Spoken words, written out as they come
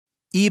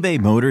eBay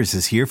Motors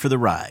is here for the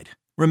ride.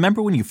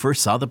 Remember when you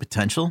first saw the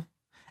potential?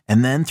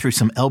 And then through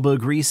some elbow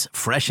grease,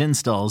 fresh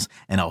installs,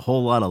 and a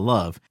whole lot of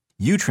love,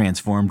 you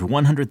transformed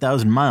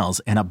 100,000 miles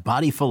and a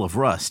body full of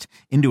rust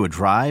into a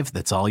drive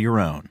that's all your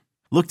own.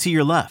 Look to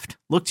your left.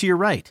 Look to your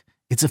right.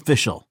 It's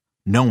official.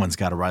 No one's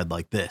got a ride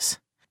like this.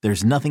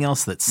 There's nothing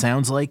else that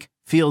sounds like,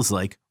 feels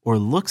like, or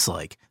looks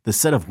like the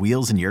set of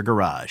wheels in your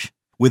garage.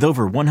 With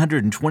over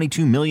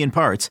 122 million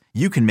parts,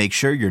 you can make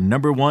sure your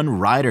number one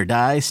ride or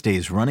die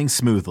stays running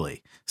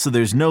smoothly. So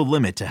there's no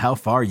limit to how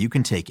far you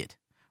can take it.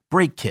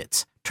 Brake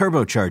kits,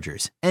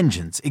 turbochargers,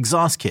 engines,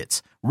 exhaust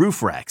kits,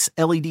 roof racks,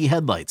 LED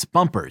headlights,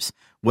 bumpers,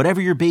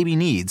 whatever your baby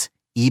needs,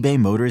 eBay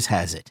Motors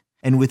has it.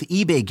 And with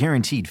eBay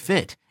Guaranteed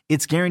Fit,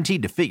 it's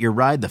guaranteed to fit your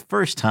ride the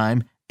first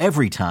time,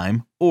 every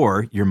time,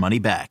 or your money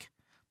back.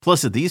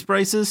 Plus at these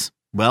prices,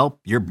 well,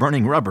 you're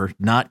burning rubber,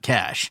 not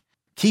cash.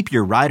 Keep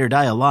your ride or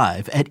die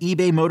alive at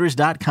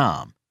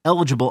ebaymotors.com.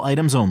 Eligible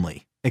items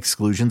only.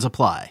 Exclusions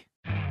apply.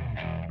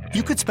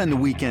 You could spend the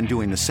weekend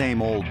doing the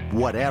same old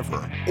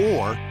whatever,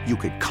 or you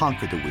could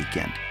conquer the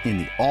weekend in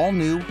the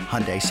all-new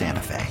Hyundai Santa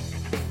Fe.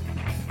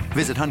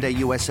 Visit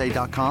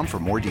HyundaiUSA.com for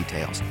more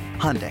details.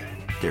 Hyundai,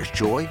 there's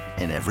joy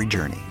in every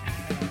journey.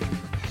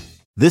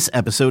 This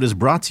episode is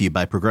brought to you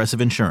by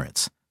Progressive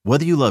Insurance.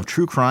 Whether you love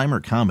true crime or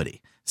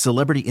comedy,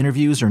 celebrity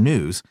interviews or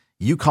news,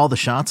 you call the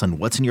shots on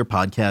what's in your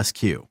podcast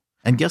queue.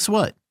 And guess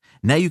what?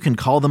 Now you can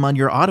call them on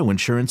your auto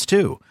insurance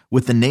too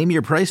with the Name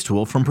Your Price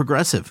tool from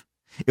Progressive.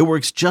 It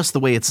works just the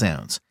way it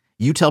sounds.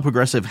 You tell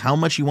Progressive how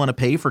much you want to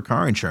pay for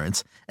car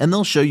insurance, and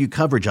they'll show you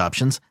coverage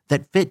options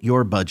that fit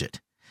your budget.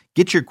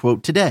 Get your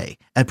quote today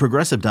at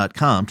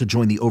Progressive.com to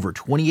join the over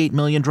 28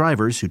 million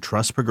drivers who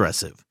trust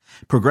Progressive.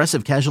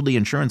 Progressive Casualty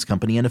Insurance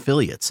Company and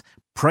Affiliates.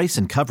 Price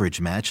and coverage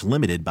match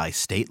limited by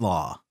state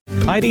law.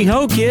 Heidi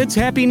ho, kids.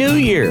 Happy New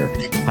Year.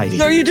 Heidi.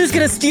 So are you just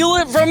going to steal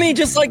it from me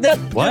just like that?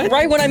 What?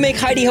 Right when I make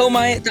Heidi ho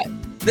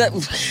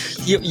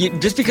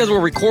just because we're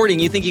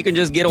recording, you think you can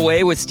just get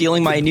away with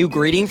stealing my new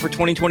greeting for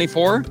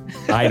 2024?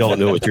 I don't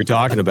know what you're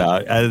talking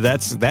about.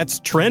 That's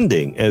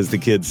trending, as the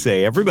kids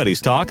say.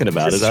 Everybody's talking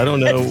about it. I don't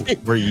know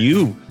where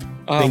you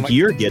think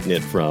you're getting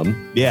it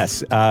from.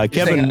 Yes,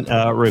 Kevin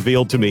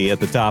revealed to me at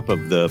the top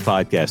of the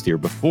podcast here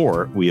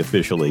before we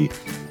officially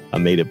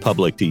made it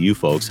public to you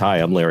folks. Hi,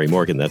 I'm Larry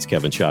Morgan. That's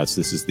Kevin Schatz.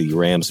 This is the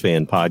Rams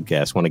Fan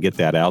Podcast. Want to get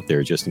that out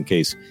there just in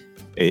case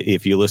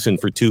if you listen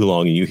for too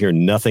long and you hear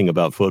nothing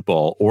about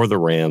football or the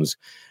Rams,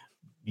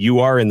 you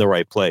are in the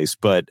right place.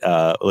 But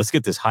let's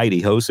get this Heidi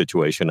ho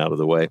situation out of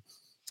the way.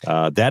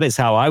 That is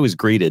how I was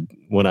greeted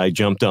when I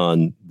jumped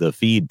on the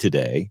feed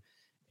today.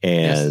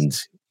 And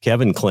yes.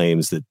 Kevin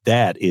claims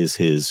that is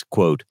his,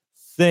 quote,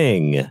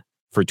 thing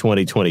for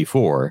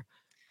 2024.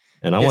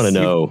 And I want to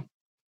know.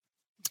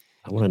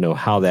 I want to know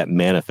how that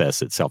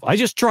manifests itself. I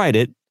just tried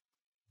it,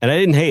 and I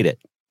didn't hate it.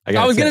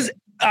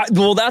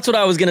 Well, that's what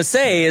I was going to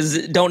say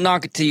is don't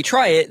knock it till you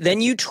try it. Then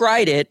you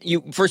tried it.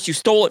 You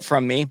stole it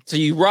from me. So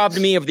you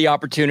robbed me of the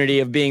opportunity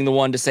of being the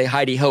one to say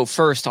Heidi ho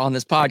first on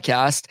this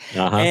podcast.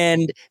 Uh-huh.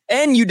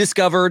 And you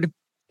discovered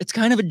it's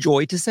kind of a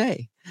joy to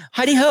say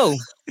Heidi ho.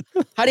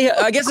 Heidi ho.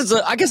 I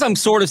guess I'm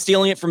sort of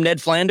stealing it from Ned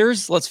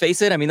Flanders. Let's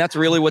face it. I mean, that's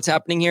really what's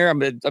happening here.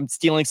 I'm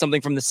stealing something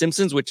from The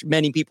Simpsons, which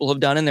many people have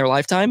done in their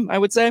lifetime, I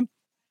would say.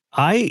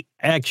 I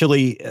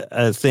actually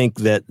think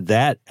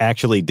that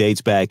actually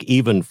dates back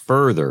even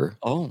further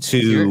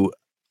to,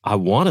 I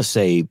want to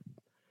say,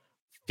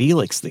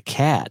 Felix the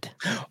Cat.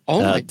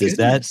 Oh, my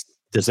goodness.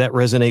 Does that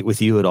resonate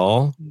with you at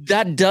all?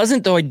 That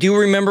doesn't, though. I do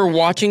remember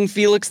watching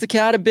Felix the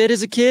Cat a bit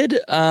as a kid,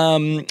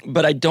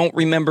 but I don't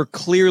remember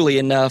clearly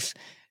enough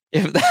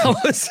if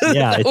that was,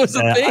 that was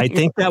a thing. I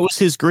think that was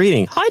his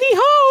greeting. Heidi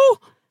ho!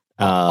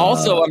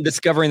 Also, I'm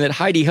discovering that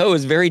Heidi ho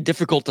is very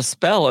difficult to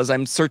spell as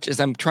I'm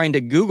trying to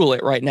Google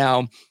it right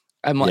now.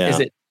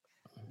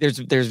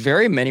 There's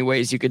very many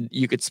ways you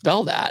could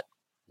spell that.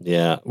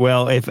 Yeah.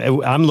 Well, if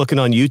I'm looking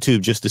on YouTube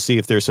just to see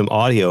if there's some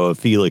audio of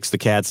Felix the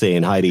Cat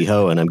saying Heidi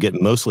ho, and I'm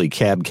getting mostly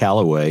Cab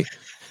Calloway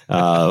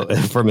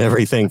from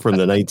everything from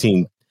the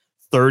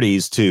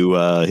 1930s to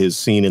his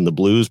scene in the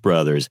Blues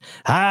Brothers.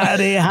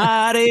 Heidi,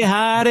 Heidi,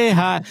 Heidi,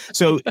 Heidi.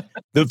 So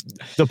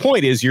the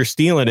point is, you're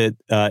stealing it.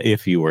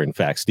 If you were in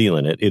fact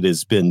stealing it, it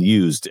has been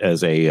used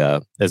as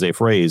a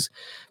phrase,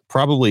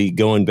 probably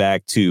going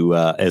back to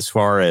as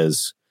far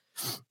as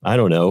I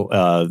don't know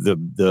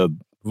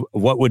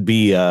what would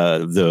be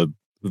the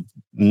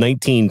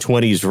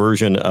 1920s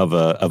version of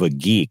a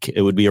geek.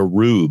 It would be a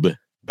rube.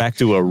 Back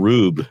to a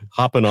rube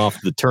hopping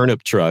off the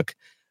turnip truck,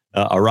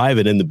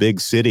 arriving in the big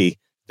city,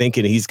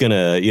 thinking he's going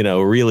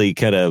to, really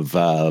kind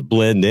of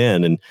blend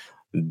in. And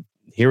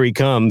here he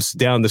comes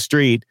down the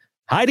street.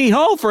 Heidi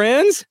ho,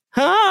 friends.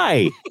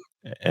 Hi.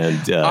 And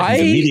he's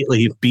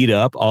immediately beat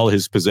up, all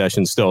his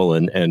possessions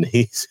stolen, and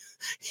he's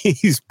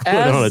put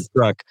on a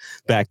truck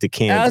back to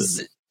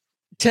Kansas. As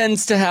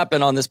tends to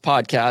happen on this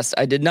podcast,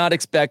 I did not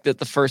expect that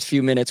the first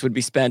few minutes would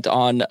be spent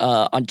on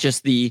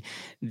just the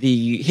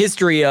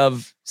history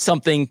of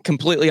something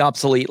completely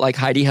obsolete like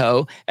Heidi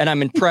ho, and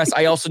I'm impressed.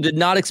 I also did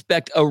not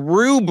expect a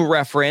rube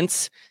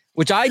reference.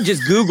 which I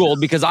just Googled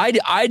because I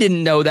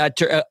didn't know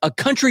that a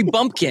country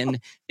bumpkin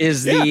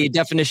is the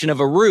definition of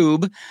a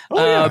rube.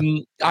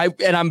 I'm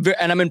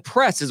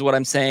impressed is what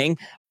I'm saying.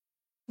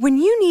 When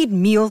you need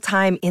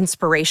mealtime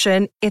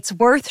inspiration, it's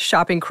worth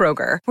shopping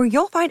Kroger, where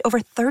you'll find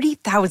over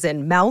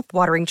 30,000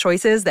 mouth-watering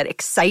choices that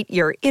excite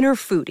your inner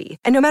foodie.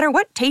 And no matter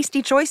what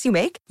tasty choice you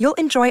make, you'll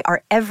enjoy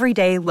our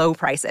everyday low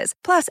prices,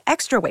 plus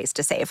extra ways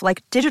to save,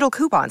 like digital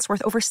coupons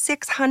worth over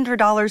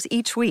 $600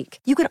 each week.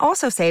 You can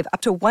also save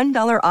up to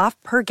 $1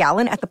 off per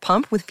gallon at the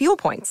pump with fuel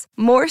points.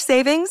 More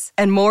savings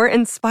and more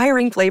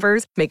inspiring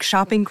flavors make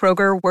shopping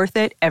Kroger worth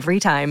it every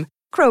time.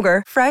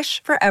 Kroger,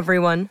 fresh for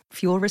everyone.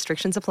 Fuel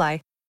restrictions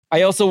apply.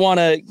 I also want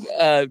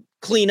to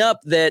clean up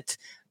that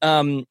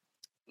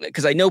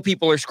because I know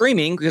people are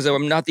screaming because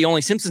I'm not the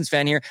only Simpsons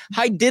fan here.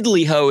 Hi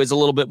Diddly Ho is a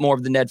little bit more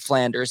of the Ned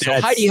Flanders.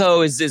 So Heidi Ho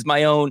is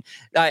my own.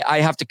 I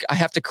have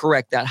to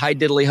correct that. Hi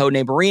Diddly Ho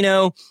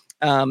Neighborino.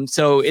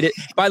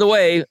 By the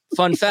way,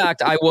 fun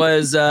fact, I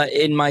was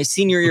in my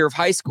senior year of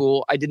high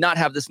school. I did not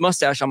have this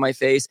mustache on my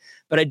face,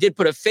 but I did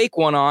put a fake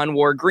one on,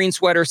 wore a green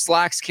sweater,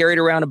 slacks, carried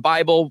around a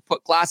Bible,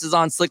 put glasses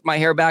on, slicked my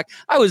hair back.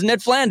 I was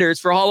Ned Flanders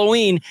for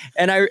Halloween.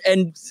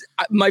 And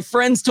my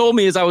friends told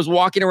me as I was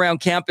walking around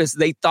campus,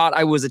 they thought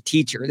I was a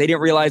teacher. They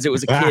didn't realize it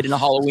was a kid in a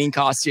Halloween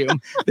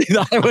costume. They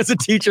thought I was a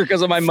teacher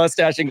because of my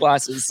mustache and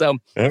glasses. So,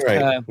 all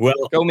right.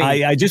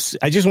 I just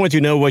want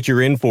you to know what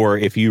you're in for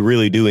if you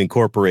really do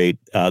incorporate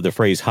the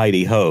phrase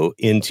Heidi Ho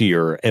into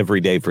your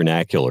everyday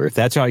vernacular. If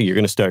that's how you're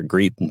going to start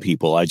greeting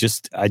people, I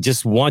just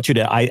want you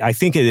to. I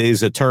think it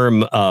is a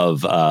term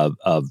of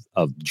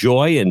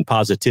joy and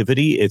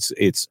positivity. It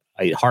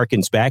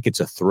harkens back. It's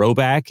a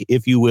throwback,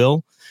 if you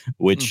will,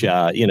 which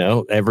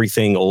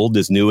everything old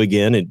is new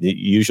again. And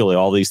usually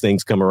all these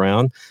things come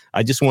around.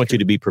 I just want you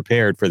to be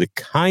prepared for the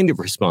kind of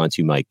response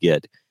you might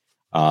get.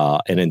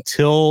 And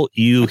until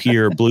you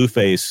hear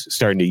Blueface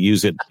starting to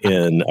use it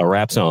in a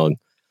rap song,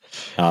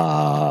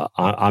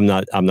 I'm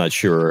not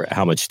sure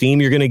how much steam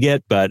you're going to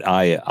get, but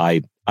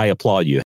I applaud you.